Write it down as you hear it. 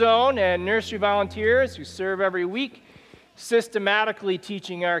Zone and nursery volunteers who serve every week, systematically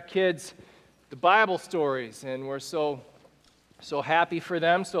teaching our kids the Bible stories. And we're so happy for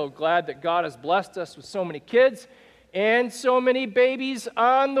them, so glad that God has blessed us with so many kids and so many babies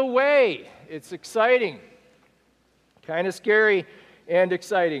on the way. It's exciting, kind of scary and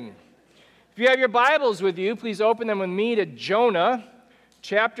exciting. If you have your Bibles with you, please open them with me to Jonah.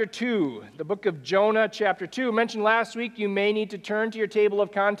 Chapter 2, the book of Jonah, chapter 2. I mentioned last week you may need to turn to your table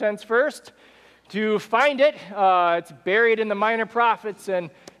of contents first to find it. It's buried in the Minor Prophets, and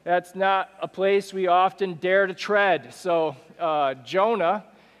that's not a place we often dare to tread. So, Jonah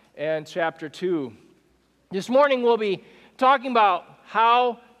and chapter 2. This morning we'll be talking about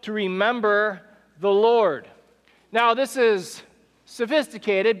how to remember the Lord. Now, this is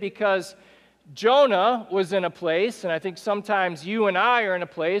sophisticated because Jonah was in a place, and I think sometimes you and I are in a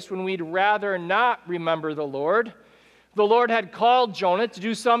place when we'd rather not remember the Lord. The Lord had called Jonah to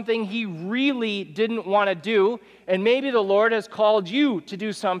do something he really didn't want to do, and maybe the Lord has called you to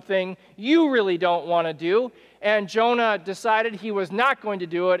do something you really don't want to do, and Jonah decided he was not going to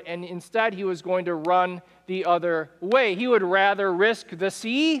do it, and instead he was going to run the other way. He would rather risk the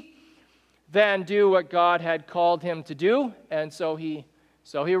sea than do what God had called him to do, and so he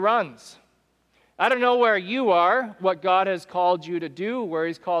runs. I don't know where you are, what God has called you to do, where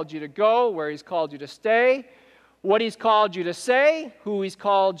He's called you to go, where He's called you to stay, what He's called you to say, who He's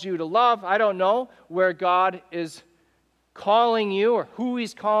called you to love. I don't know where God is calling you or who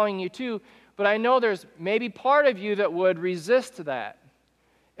He's calling you to, but I know there's maybe part of you that would resist that.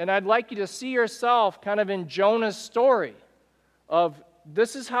 And I'd like you to see yourself kind of in Jonah's story of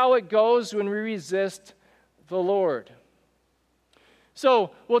this is how it goes when we resist the Lord.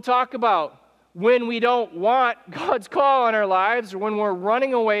 So we'll talk about when we don't want God's call on our lives or when we're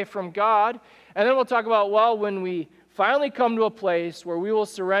running away from God. And then we'll talk about, when we finally come to a place where we will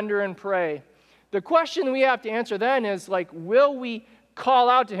surrender and pray. The question we have to answer then is, will we call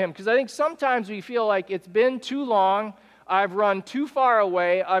out to Him? Because I think sometimes we feel like it's been too long, I've run too far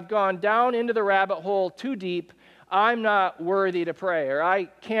away, I've gone down into the rabbit hole too deep, I'm not worthy to pray, or I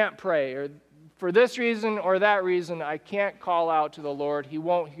can't pray, or for this reason or that reason, I can't call out to the Lord, He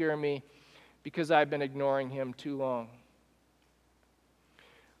won't hear me, because I've been ignoring Him too long.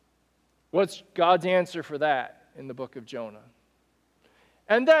 What's God's answer for that in the book of Jonah?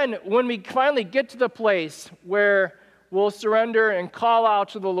 And then when we finally get to the place where we'll surrender and call out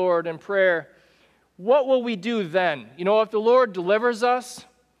to the Lord in prayer, what will we do then? If the Lord delivers us,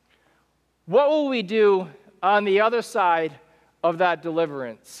 what will we do on the other side of that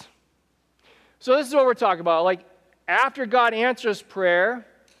deliverance? So this is what we're talking about. After God answers prayer,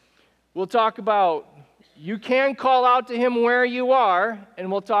 we'll talk about you can call out to Him where you are,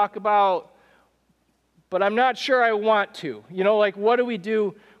 and we'll talk about, but I'm not sure I want to. What do we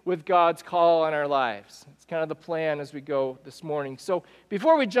do with God's call on our lives? It's kind of the plan as we go this morning. So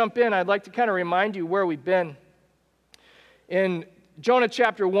before we jump in, I'd like to kind of remind you where we've been. In Jonah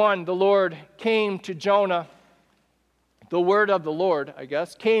chapter 1, the Lord came to Jonah, the word of the Lord,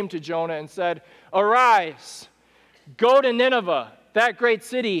 came to Jonah and said, "Arise, go to Nineveh, that great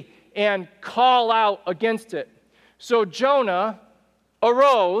city, and call out against it." So Jonah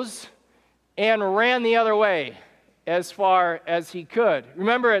arose and ran the other way as far as he could.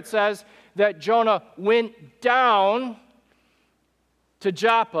 Remember, it says that Jonah went down to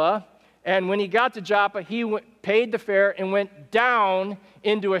Joppa, and when he got to Joppa, he paid the fare and went down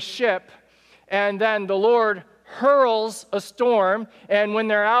into a ship, and then the Lord hurls a storm, and when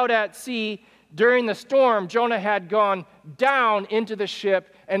they're out at sea, during the storm, Jonah had gone down into the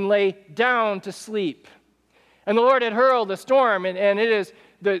ship and lay down to sleep. And the Lord had hurled a storm, and it is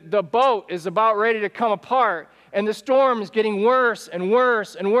the boat is about ready to come apart, and the storm is getting worse and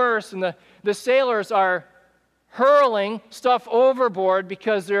worse and worse, and the sailors are hurling stuff overboard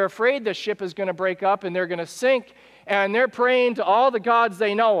because they're afraid the ship is going to break up and they're going to sink, and they're praying to all the gods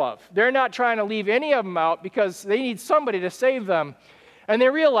they know of. They're not trying to leave any of them out because they need somebody to save them. And they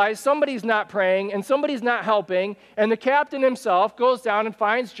realize somebody's not praying and somebody's not helping, and the captain himself goes down and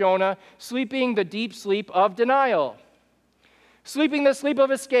finds Jonah sleeping the deep sleep of denial, sleeping the sleep of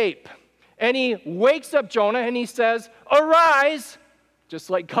escape. And he wakes up Jonah and he says, "Arise," just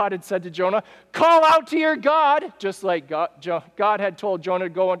like God had said to Jonah. "Call out to your God," just like God had told Jonah to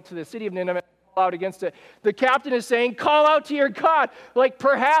go into the city of Nineveh and call out against it. The captain is saying, "Call out to your God,"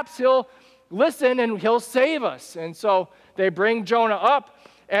 perhaps He'll listen and He'll save us. And so they bring Jonah up,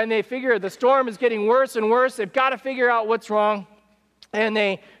 and they figure the storm is getting worse and worse. They've got to figure out what's wrong. And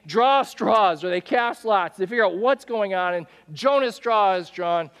they draw straws, or they cast lots. They figure out what's going on, and Jonah's straw is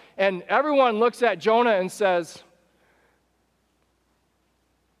drawn. And everyone looks at Jonah and says,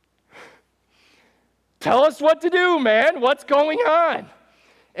 Tell us what to do, man. What's going on?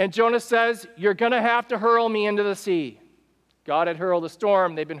 And Jonah says, you're going to have to hurl me into the sea. God had hurled a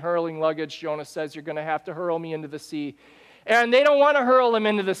storm. They've been hurling luggage. Jonah says, you're going to have to hurl me into the sea. And they don't want to hurl him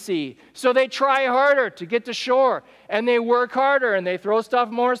into the sea. So they try harder to get to shore. And they work harder. And they throw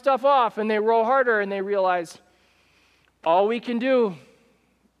more stuff off. And they row harder. And they realize, all we can do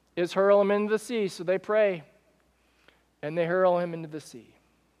is hurl him into the sea. So they pray. And they hurl him into the sea.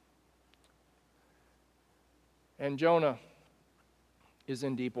 And Jonah is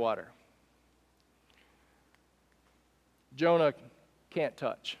in deep water. Jonah can't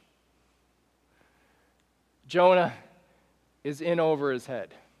touch. Jonah is in over his head.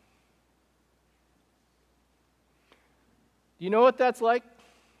 Do you know what that's like?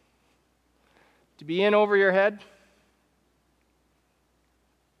 To be in over your head?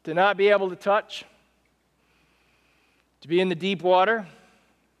 To not be able to touch? To be in the deep water?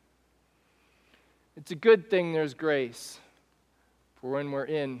 It's a good thing there's grace for when we're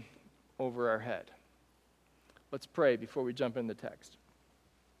in over our head. Let's pray before we jump in the text.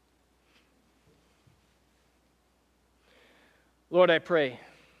 Lord, I pray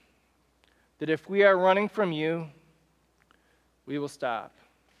that if we are running from you, we will stop.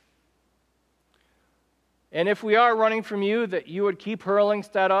 And if we are running from you, that you would keep hurling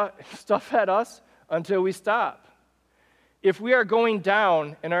stuff at us until we stop. If we are going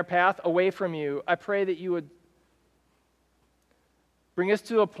down in our path away from you, I pray that you would bring us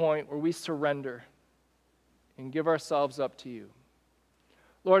to a point where we surrender and give ourselves up to you.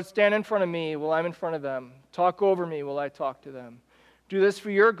 Lord, stand in front of me while I'm in front of them. Talk over me while I talk to them. Do this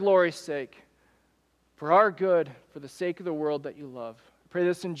for your glory's sake, for our good, for the sake of the world that you love. I pray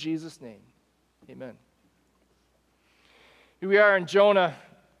this in Jesus' name. Amen. Here we are in Jonah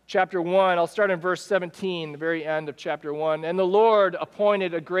chapter 1. I'll start in verse 17, the very end of chapter 1. And the Lord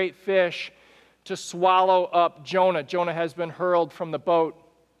appointed a great fish to swallow up Jonah. Jonah has been hurled from the boat.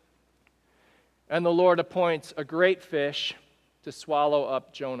 And the Lord appoints a great fish to swallow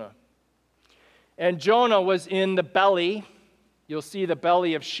up Jonah. And Jonah was in the belly. You'll see the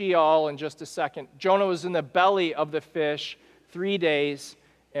belly of Sheol in just a second. Jonah was in the belly of the fish 3 days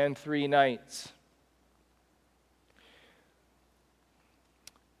and 3 nights.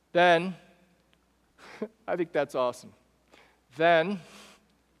 Then, I think that's awesome. Then,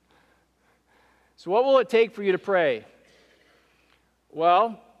 so what will it take for you to pray?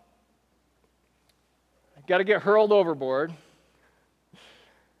 Well, I've got to get hurled overboard.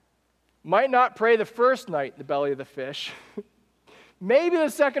 Might not pray the first night in the belly of the fish. Maybe the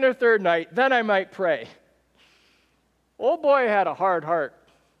second or third night, then I might pray. Old boy had a hard heart.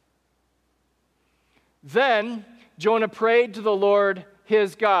 Then Jonah prayed to the Lord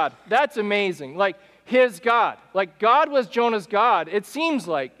his God. That's amazing. Like, his God. Like, God was Jonah's God. It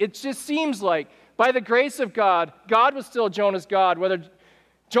just seems like, by the grace of God, God was still Jonah's God, whether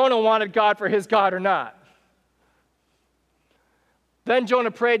Jonah wanted God for his God or not. Then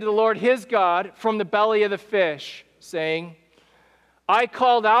Jonah prayed to the Lord his God from the belly of the fish, saying, I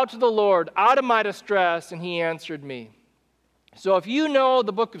called out to the Lord out of my distress, and he answered me. So if you know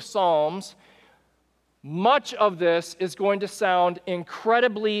the book of Psalms, much of this is going to sound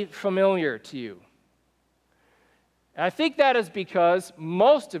incredibly familiar to you. And I think that is because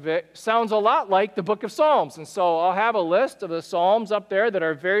most of it sounds a lot like the book of Psalms. And so I'll have a list of the Psalms up there that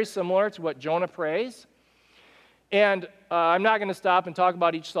are very similar to what Jonah prays. And I'm not going to stop and talk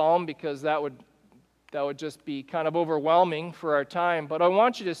about each Psalm because that would just be kind of overwhelming for our time. But I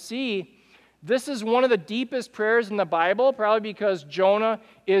want you to see this is one of the deepest prayers in the Bible, probably because Jonah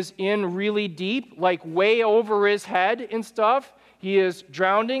is in really deep, like way over his head and stuff. He is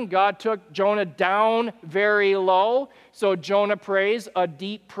drowning. God took Jonah down very low. So Jonah prays a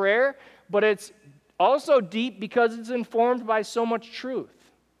deep prayer, but it's also deep because it's informed by so much truth.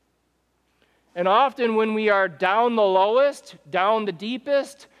 And often when we are down the lowest, down the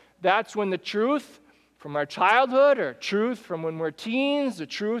deepest, that's when the truth from our childhood or truth from when we're teens, the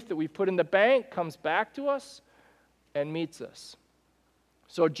truth that we put in the bank comes back to us and meets us.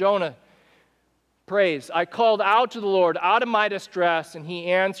 So Jonah prays, I called out to the Lord out of my distress, and he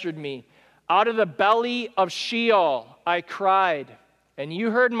answered me. Out of the belly of Sheol I cried, and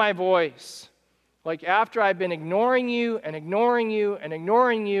you heard my voice. Like after I've been ignoring you and ignoring you and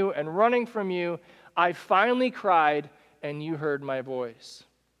ignoring you and running from you, I finally cried, and you heard my voice.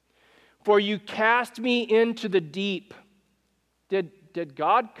 For you cast me into the deep. Did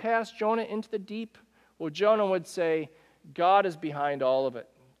God cast Jonah into the deep? Well, Jonah would say, God is behind all of it.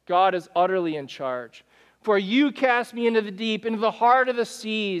 God is utterly in charge. For you cast me into the deep, into the heart of the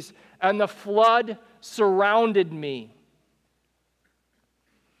seas, and the flood surrounded me.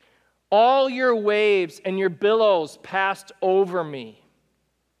 All your waves and your billows passed over me.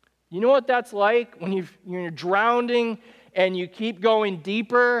 You know what that's like when you're drowning and you keep going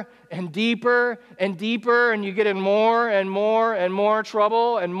deeper and deeper and deeper and you get in more and more and more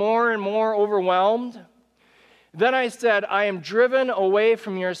trouble and more overwhelmed? Then I said, I am driven away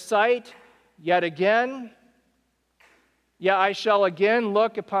from your sight yet again. Yeah, I shall again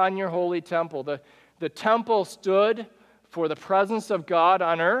look upon your holy temple. The temple stood for the presence of God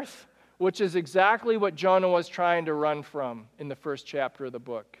on earth, which is exactly what Jonah was trying to run from in the first chapter of the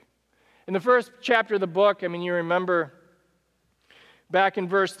book. In the first chapter of the book, you remember back in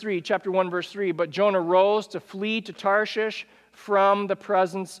verse 3, chapter 1, verse 3, but Jonah rose to flee to Tarshish from the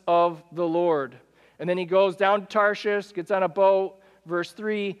presence of the Lord. And then he goes down to Tarshish, gets on a boat, verse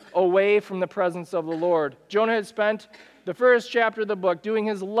 3, away from the presence of the Lord. Jonah had spent the first chapter of the book doing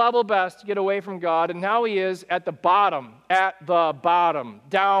his level best to get away from God, and now he is at the bottom,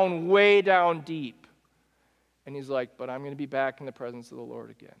 down, way down deep. And he's like, but I'm going to be back in the presence of the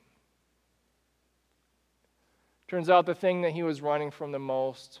Lord again. Turns out the thing that he was running from the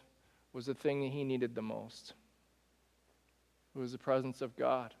most was the thing that he needed the most. It was the presence of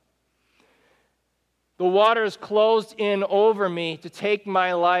God. The waters closed in over me to take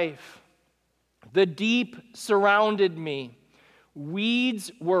my life. The deep surrounded me. Weeds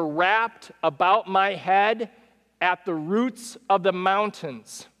were wrapped about my head at the roots of the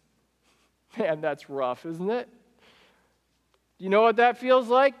mountains. Man, that's rough, isn't it? Do you know what that feels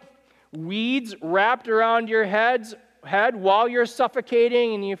like? Weeds wrapped around your head while you're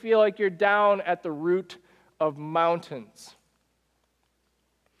suffocating and you feel like you're down at the root of mountains.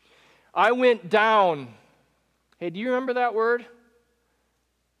 I went down. Hey, do you remember that word?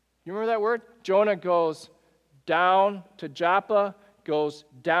 You remember that word? Jonah goes down to Joppa, goes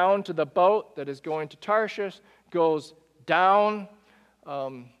down to the boat that is going to Tarshish, goes down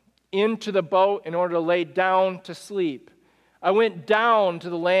into the boat in order to lay down to sleep. I went down to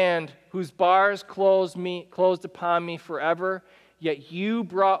the land whose bars closed upon me forever, yet you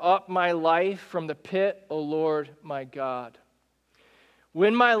brought up my life from the pit, O Lord my God.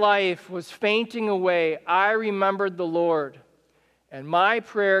 When my life was fainting away, I remembered the Lord, and my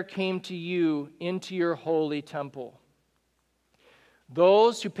prayer came to you into your holy temple.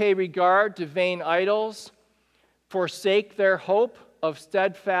 Those who pay regard to vain idols forsake their hope of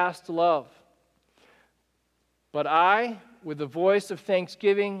steadfast love. But I, with the voice of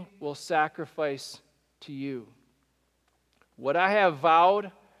thanksgiving, will sacrifice to you. What I have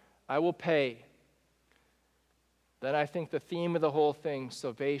vowed, I will pay. Then I think the theme of the whole thing,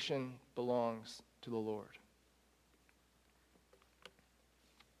 salvation, belongs to the Lord.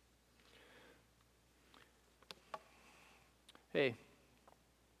 Hey,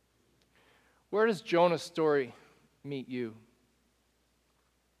 where does Jonah's story meet you?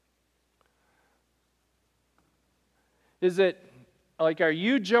 Is it like, are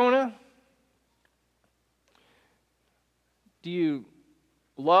you Jonah? Do you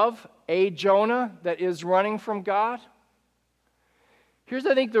love a Jonah that is running from God? Here's,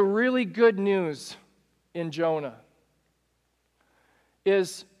 I think, the really good news in Jonah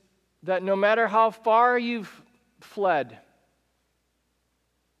is that no matter how far you've fled,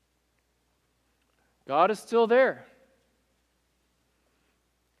 God is still there.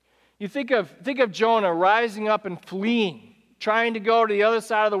 You think of Jonah rising up and fleeing, trying to go to the other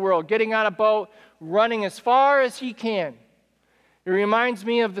side of the world, getting on a boat, running as far as he can. It reminds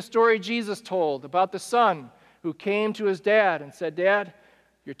me of the story Jesus told about the son who came to his dad and said, Dad,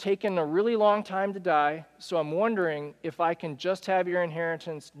 you're taking a really long time to die, so I'm wondering if I can just have your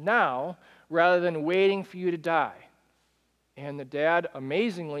inheritance now rather than waiting for you to die. And the dad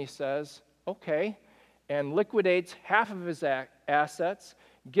amazingly says, okay, and liquidates half of his assets,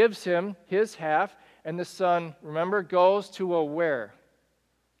 gives him his half, and the son, remember, goes to a where?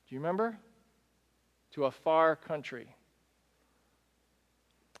 Do you remember? To a far country.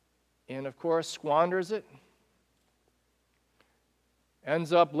 And of course, squanders it.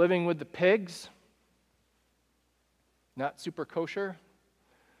 Ends up living with the pigs. Not super kosher.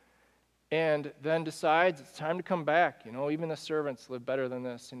 And then decides it's time to come back. You know, even the servants live better than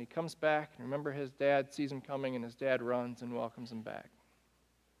this. And he comes back, and remember his dad sees him coming, and his dad runs and welcomes him back.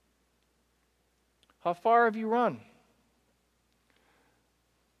 How far have you run?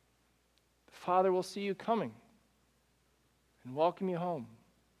 The Father will see you coming and welcome you home.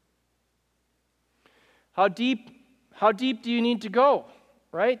 How deep do you need to go,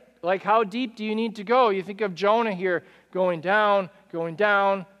 right? Like, how deep do you need to go? You think of Jonah here going down,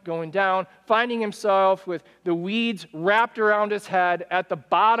 finding himself with the weeds wrapped around his head at the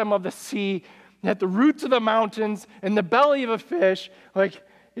bottom of the sea, at the roots of the mountains, in the belly of a fish. Like,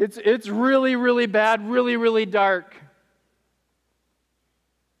 it's really, really bad, really, really dark.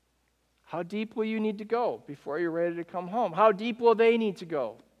 How deep will you need to go before you're ready to come home? How deep will they need to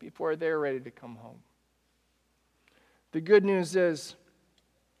go before they're ready to come home? The good news is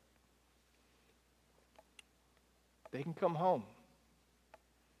they can come home.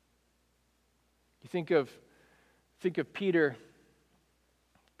 You think of Peter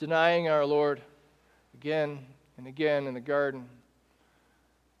denying our Lord again and again in the garden.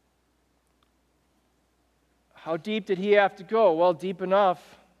 How deep did he have to go? Well, deep enough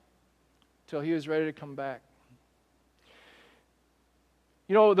till he was ready to come back.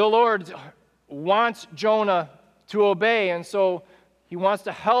 You know, the Lord wants Jonah to obey, and so he wants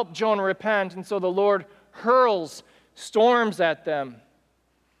to help Jonah repent, and so the Lord hurls storms at them.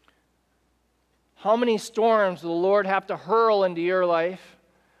 How many storms will the Lord have to hurl into your life?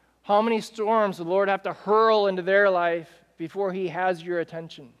 How many storms will the Lord have to hurl into their life before he has your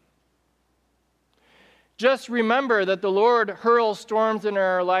attention? Just remember that the Lord hurls storms in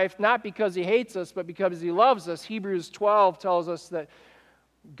our life not because he hates us, but because he loves us. Hebrews 12 tells us that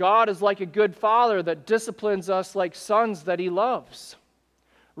God is like a good father that disciplines us like sons that he loves.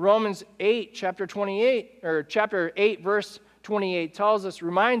 Romans 8, chapter 8, verse 28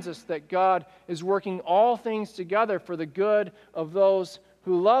 reminds us that God is working all things together for the good of those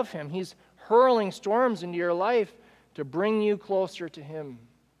who love him. He's hurling storms into your life to bring you closer to him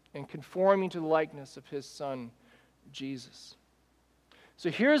and conform you to the likeness of his Son, Jesus. So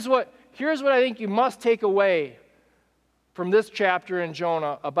here's what I think you must take away from this chapter in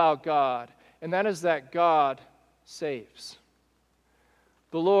Jonah about God, and that is that God saves.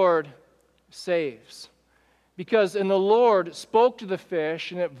 The Lord saves. Because the Lord spoke to the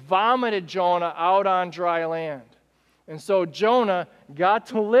fish, and it vomited Jonah out on dry land. And so Jonah got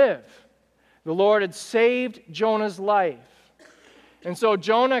to live. The Lord had saved Jonah's life. And so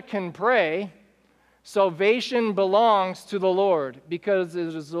Jonah can pray, salvation belongs to the Lord, because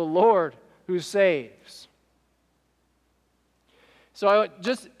it is the Lord who saves. So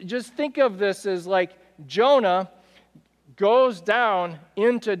just think of this as like Jonah goes down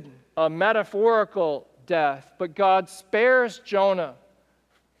into a metaphorical death, but God spares Jonah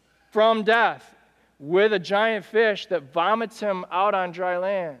from death with a giant fish that vomits him out on dry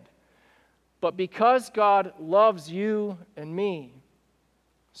land. But because God loves you and me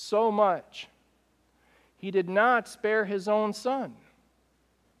so much, he did not spare his own son.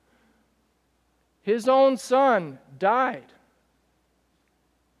 His own son died.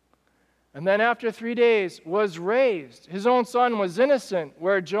 And then after 3 days was raised. His own son was innocent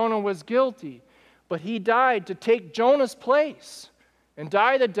where Jonah was guilty. But he died to take Jonah's place and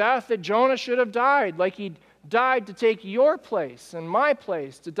die the death that Jonah should have died, like he died to take your place and my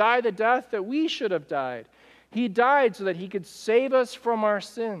place, to die the death that we should have died. He died so that he could save us from our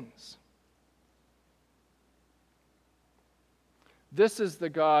sins. This is the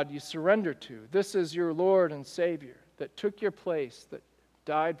God you surrender to. This is your Lord and Savior that took your place, that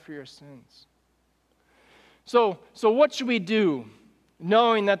died for your sins. So what should we do,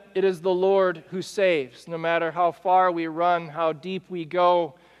 knowing that it is the Lord who saves, no matter how far we run, how deep we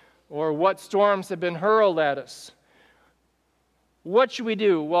go, or what storms have been hurled at us? What should we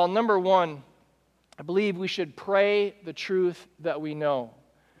do? Well, number one, I believe we should pray the truth that we know.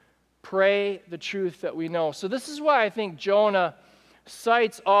 Pray the truth that we know. So this is why I think Jonah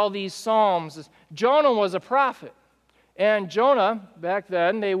cites all these psalms. Jonah was a prophet. And Jonah, back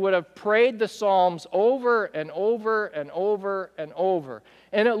then, they would have prayed the Psalms over and over and over and over.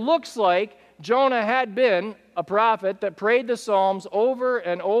 And it looks like Jonah had been a prophet that prayed the Psalms over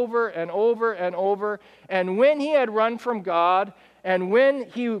and over and over and over. And when he had run from God, and when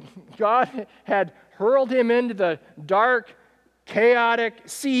God had hurled him into the dark, chaotic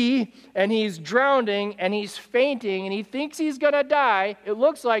sea, and he's drowning, and he's fainting, and he thinks he's going to die, it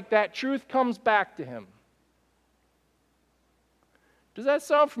looks like that truth comes back to him. Does that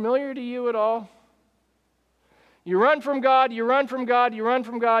sound familiar to you at all? You run from God, you run from God, you run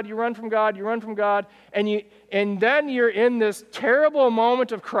from God, you run from God, you run from God, and then you're in this terrible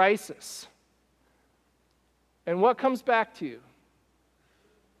moment of crisis. And what comes back to you?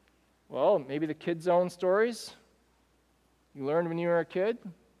 Well, maybe the Kid Zone stories you learned when you were a kid.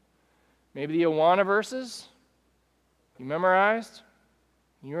 Maybe the Awana verses you memorized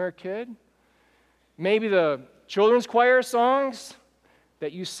when you were a kid. Maybe the children's choir songs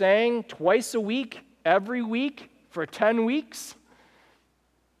that you sang twice a week, every week, for 10 weeks.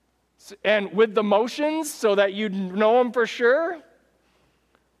 And with the motions so that you'd know them for sure.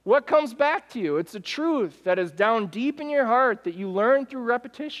 What comes back to you? It's a truth that is down deep in your heart that you learn through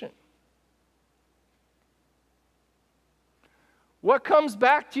repetition. What comes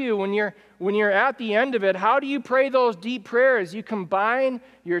back to you when you're at the end of it? How do you pray those deep prayers? You combine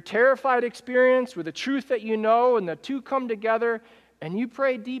your terrified experience with the truth that you know, and the two come together, and you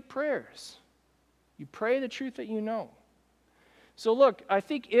pray deep prayers. You pray the truth that you know. So look, I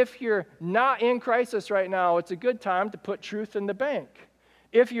think if you're not in crisis right now, it's a good time to put truth in the bank.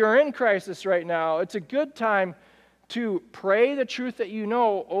 If you're in crisis right now, it's a good time to pray the truth that you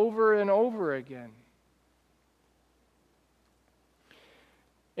know over and over again.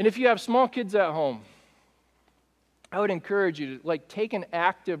 And if you have small kids at home, I would encourage you to take an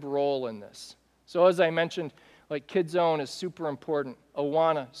active role in this. So as I mentioned, Kid Zone is super important.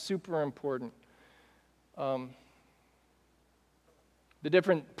 Awana, super important. The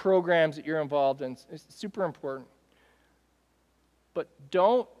different programs that you're involved in is super important. But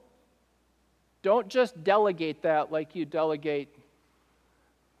don't just delegate that like you delegate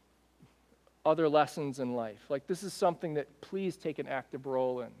other lessons in life. This is something that please take an active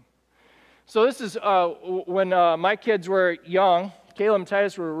role in. So this is when my kids were young. Caleb and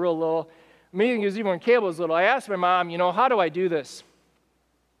Titus were real little. Maybe it was even when Caleb was little. I asked my mom, how do I do this?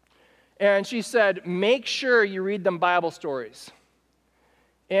 And she said, make sure you read them Bible stories.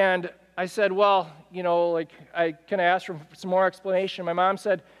 And I said, well, I kind of asked for some more explanation. My mom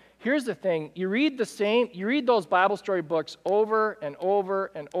said, here's the thing. You read those Bible story books over and over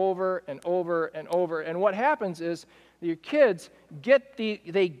and over and over and over. And what happens is your kids get the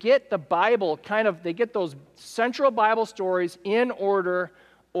Bible they get those central Bible stories in order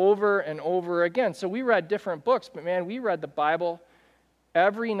over and over again. So we read different books, but man, we read the Bible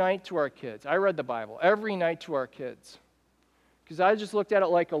every night to our kids. I read the Bible every night to our kids because I just looked at it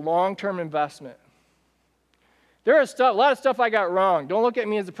like a long-term investment. There is a lot of stuff I got wrong. Don't look at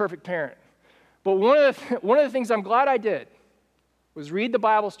me as a perfect parent. But one of the things I'm glad I did was read the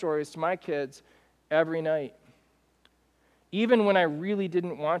Bible stories to my kids every night, even when I really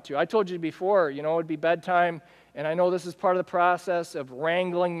didn't want to. I told you before, it would be bedtime, and I know this is part of the process of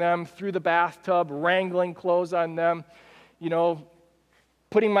wrangling them through the bathtub, wrangling clothes on them,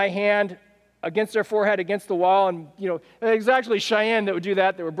 putting my hand against their forehead, against the wall, and, it was actually Cheyenne that would do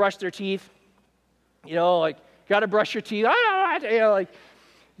that would brush their teeth, got to brush your teeth.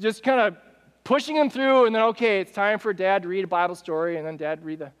 Just kind of pushing them through, and then, okay, it's time for Dad to read a Bible story, and then Dad would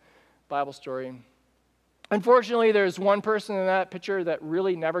read the Bible story. Unfortunately, there's one person in that picture that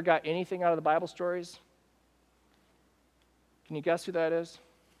really never got anything out of the Bible stories. Can you guess who that is?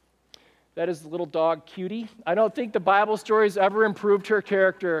 That is the little dog, Cutie. I don't think the Bible stories ever improved her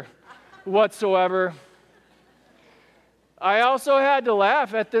character whatsoever. I also had to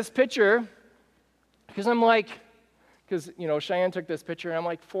laugh at this picture because Cheyenne took this picture, and I'm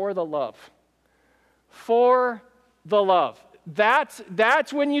like, for the love. For the love. That's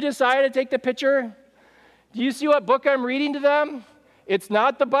when you decide to take the picture. Do you see what book I'm reading to them? It's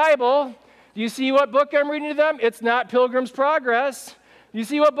not the Bible. Do you see what book I'm reading to them? It's not Pilgrim's Progress. Do you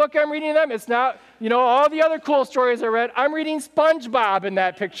see what book I'm reading to them? It's not, all the other cool stories I read. I'm reading SpongeBob in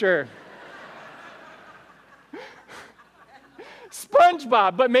that picture.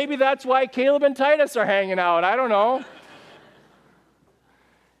 SpongeBob, but maybe that's why Caleb and Titus are hanging out. I don't know.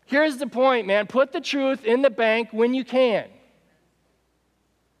 Here's the point, man. Put the truth in the bank when you can.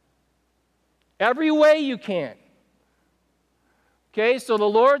 Every way you can. Okay, so the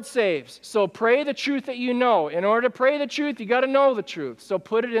Lord saves. So pray the truth that you know. In order to pray the truth, you got to know the truth. So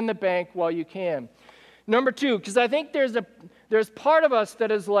put it in the bank while you can. Number two, because I think there's part of us that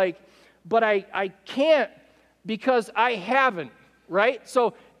is like, but I can't because I haven't, right?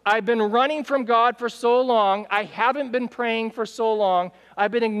 So I've been running from God for so long. I haven't been praying for so long.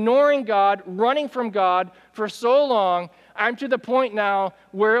 I've been ignoring God, running from God for so long. I'm to the point now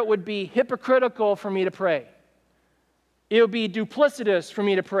where it would be hypocritical for me to pray. It would be duplicitous for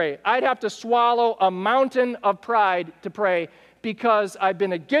me to pray. I'd have to swallow a mountain of pride to pray because I've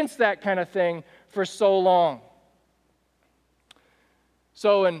been against that kind of thing for so long.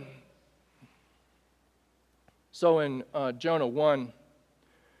 So in Jonah 1,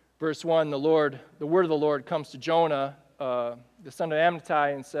 verse 1, the word of the Lord comes to Jonah, the son of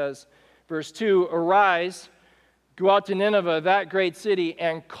Amittai, and says, verse 2, arise, go out to Nineveh, that great city,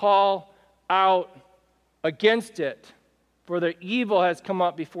 and call out against it, for the evil has come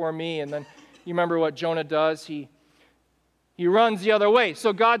up before me. And then you remember what Jonah does? He runs the other way.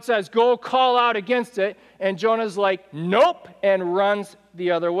 So God says, go call out against it. And Jonah's like, nope, and runs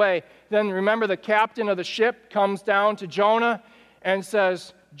the other way. Then remember the captain of the ship comes down to Jonah and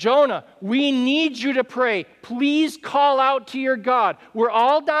says, Jonah, we need you to pray. Please call out to your God. We're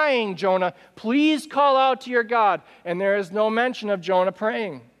all dying, Jonah. Please call out to your God. And there is no mention of Jonah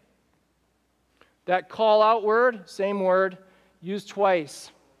praying. That call out word, same word, used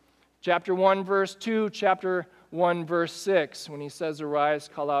twice. Chapter 1, verse 2, chapter 1, verse 6, when he says, arise,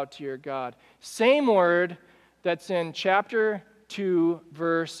 call out to your God. Same word that's in chapter 2,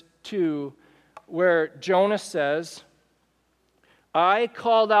 verse 2, where Jonah says, I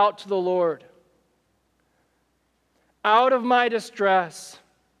called out to the Lord out of my distress,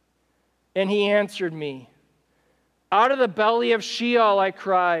 and he answered me. Out of the belly of Sheol I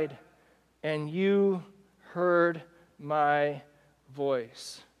cried, and you heard my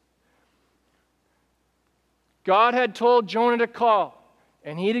voice. God had told Jonah to call,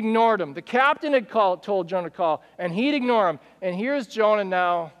 and he'd ignored him. The captain had told Jonah to call, and he'd ignore him. And here's Jonah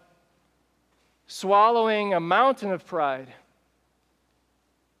now swallowing a mountain of pride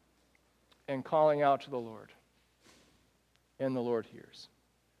and calling out to the Lord. And the Lord hears.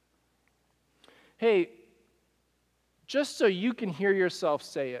 Hey, just so you can hear yourself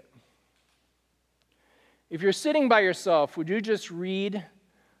say it, if you're sitting by yourself, would you just read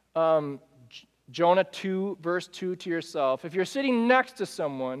Jonah 2, verse 2 to yourself? If you're sitting next to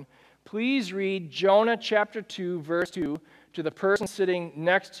someone, please read Jonah chapter 2, verse 2 to the person sitting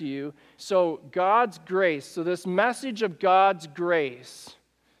next to you. So God's grace, so this message of God's grace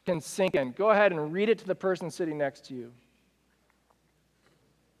can sink in. Go ahead and read it to the person sitting next to you.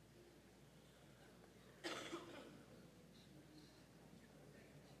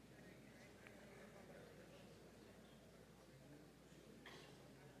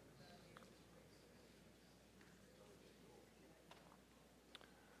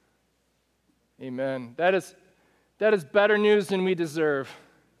 Amen. That is better news than we deserve.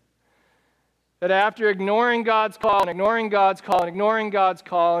 That after ignoring God's call and ignoring God's call and ignoring God's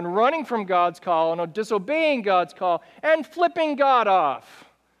call and running from God's call and disobeying God's call and flipping God off,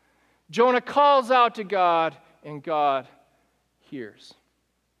 Jonah calls out to God and God hears.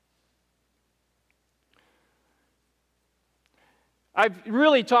 I've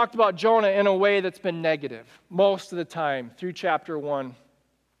really talked about Jonah in a way that's been negative most of the time, through chapter 1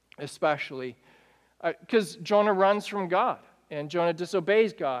 especially. Because Jonah runs from God, and Jonah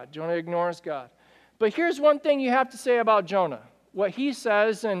disobeys God. Jonah ignores God. But here's one thing you have to say about Jonah. What he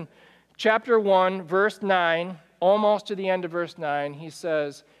says in chapter 1, verse 9, almost to the end of verse 9, he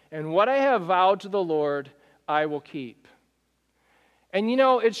says, and what I have vowed to the Lord, I will keep. And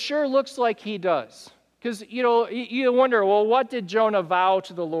it sure looks like he does. Because, you wonder, well, what did Jonah vow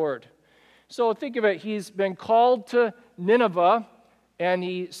to the Lord? So think of it. He's been called to Nineveh, and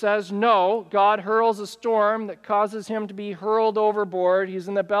he says no. God hurls a storm that causes him to be hurled overboard. He's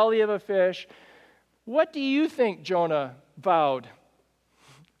in the belly of a fish. What do you think Jonah vowed?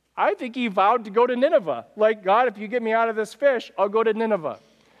 I think he vowed to go to Nineveh. Like, God, if you get me out of this fish, I'll go to Nineveh.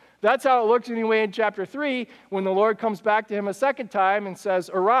 That's how it looks anyway in chapter 3, when the Lord comes back to him a second time and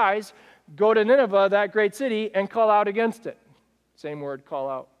says, arise, go to Nineveh, that great city, and call out against it. Same word, call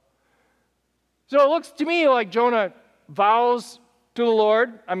out. So it looks to me like Jonah vows to the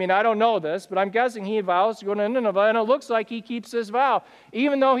Lord. I mean, I don't know this, but I'm guessing he vows to go to Nineveh, and it looks like he keeps his vow,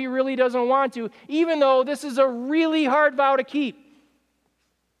 even though he really doesn't want to, even though this is a really hard vow to keep.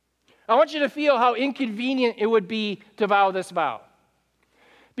 I want you to feel how inconvenient it would be to vow this vow.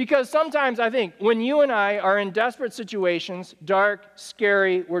 Because sometimes I think when you and I are in desperate situations, dark,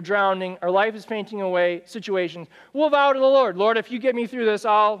 scary, we're drowning, our life is fainting away situations, we'll vow to the Lord, Lord, if you get me through this,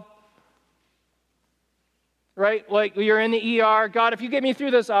 right? Like you're in the ER. God, if you get me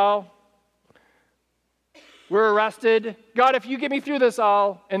through this, we're arrested. God, if you get me through this,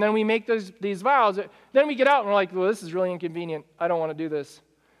 and then we make these vows. Then we get out and we're like, well, this is really inconvenient. I don't want to do this.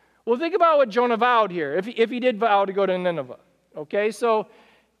 Well, think about what Jonah vowed here, if he did vow to go to Nineveh. Okay, so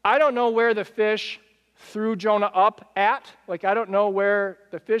I don't know where the fish threw Jonah up at. Like, I don't know where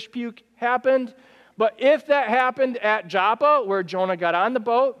the fish puke happened. But if that happened at Joppa, where Jonah got on the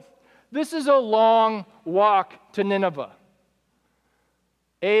boat, this is a long walk to Nineveh.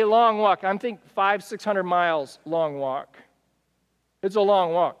 A long walk. I'm thinking 500-600 miles long walk. It's a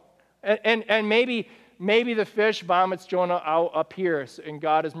long walk. And maybe the fish vomits Jonah out up here, and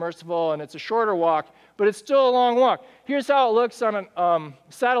God is merciful, and it's a shorter walk, but it's still a long walk. Here's how it looks on a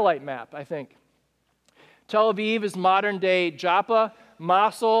satellite map, I think. Tel Aviv is modern-day Joppa.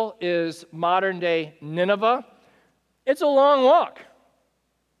 Mosul is modern-day Nineveh. It's a long walk.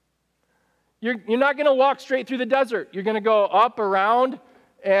 You're not going to walk straight through the desert. You're going to go up, around,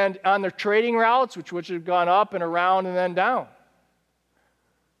 and on the trading routes, which have gone up and around and then down.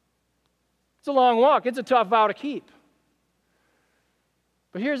 It's a long walk. It's a tough vow to keep.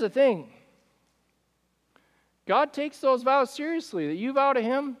 But here's the thing. God takes those vows seriously, that you vow to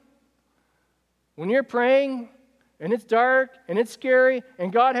Him. When you're praying, and it's dark, and it's scary,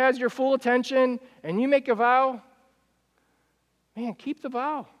 and God has your full attention, and you make a vow, man, keep the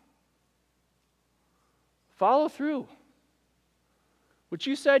vow. Follow through. What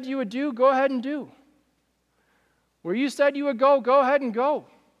you said you would do, go ahead and do. Where you said you would go ahead and go.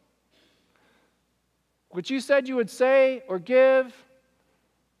 What you said you would say or give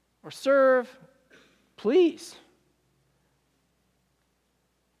or serve, please.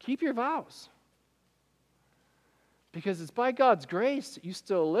 Keep your vows. Because it's by God's grace that you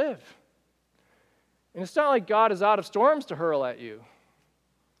still live. And it's not like God is out of storms to hurl at you.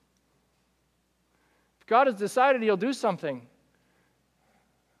 If God has decided He'll do something,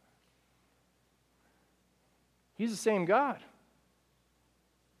 He's the same God.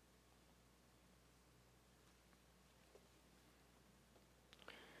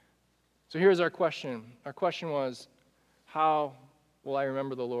 So here's our question. Our question was, how will I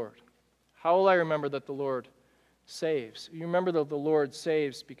remember the Lord? How will I remember that the Lord saves? You remember that the Lord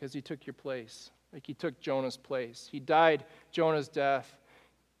saves because He took your place, like He took Jonah's place. He died Jonah's death.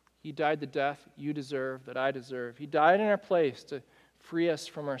 He died the death you deserve, that I deserve. He died in our place to free us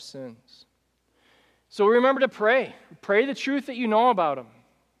from our sins. So remember to pray. Pray the truth that you know about Him.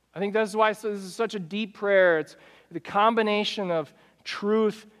 I think that's why this is such a deep prayer. It's the combination of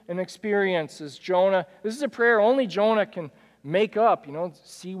truth and experiences. Jonah, this is a prayer only Jonah can make up.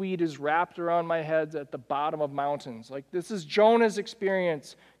 Seaweed is wrapped around my head at the bottom of mountains. Like, this is Jonah's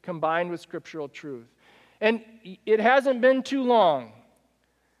experience combined with scriptural truth. And it hasn't been too long.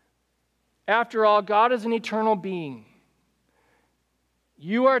 After all, God is an eternal being.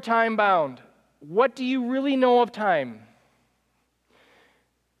 You are time-bound. What do you really know of time?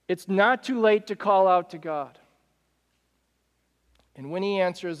 It's not too late to call out to God. And when He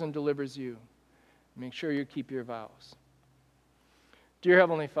answers and delivers you, make sure you keep your vows. Dear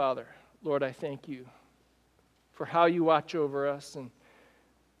Heavenly Father, Lord, I thank You for how You watch over us and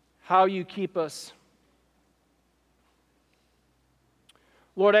how You keep us.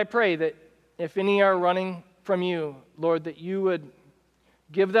 Lord, I pray that if any are running from You, Lord, that You would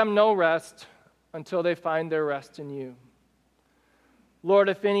give them no rest until they find their rest in You. Lord,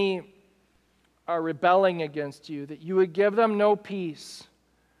 if any are rebelling against You, that You would give them no peace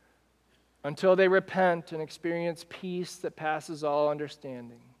until they repent and experience peace that passes all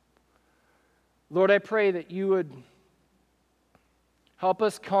understanding. Lord, I pray that You would help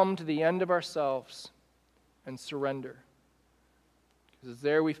us come to the end of ourselves and surrender, because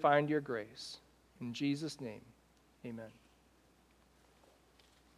there we find Your grace. In Jesus' name, amen.